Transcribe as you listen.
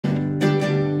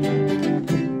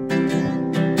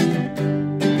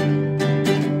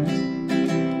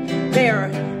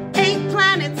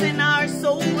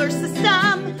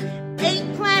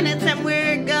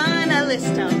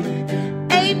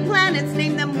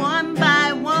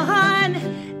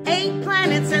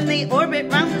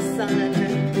orbit round the sun.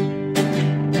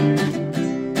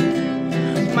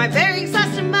 My very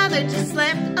exhausted mother just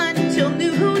slept until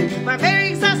noon. My very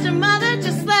exhausted mother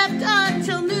just slept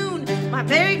until noon. My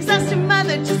very exhausted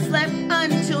mother just slept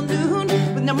until noon.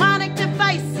 With mnemonic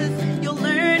devices, you'll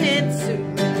learn it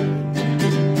soon.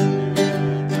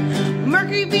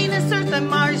 Mercury, Venus, Earth, and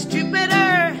Mars,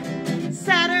 Jupiter,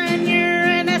 Saturn,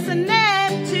 Uranus, and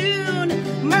Neptune.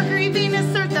 Mercury,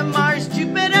 Venus, Earth, and Mars,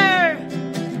 Jupiter,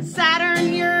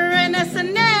 Saturn, Uranus,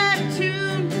 and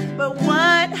Neptune. But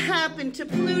what happened to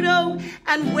Pluto,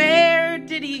 and where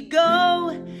did he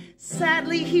go?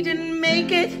 Sadly, he didn't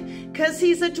make it, 'cause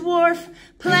he's a dwarf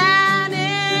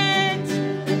planet.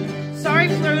 Sorry,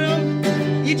 Pluto,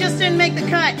 you just didn't make the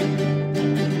cut.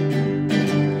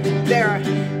 There are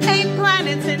 8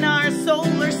 planets in our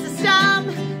solar system.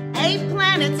 8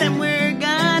 planets, and we're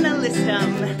gonna list them.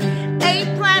 8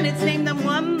 planets, name them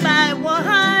one by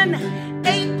one.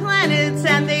 8 planets,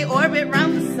 and they orbit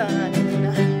round the sun.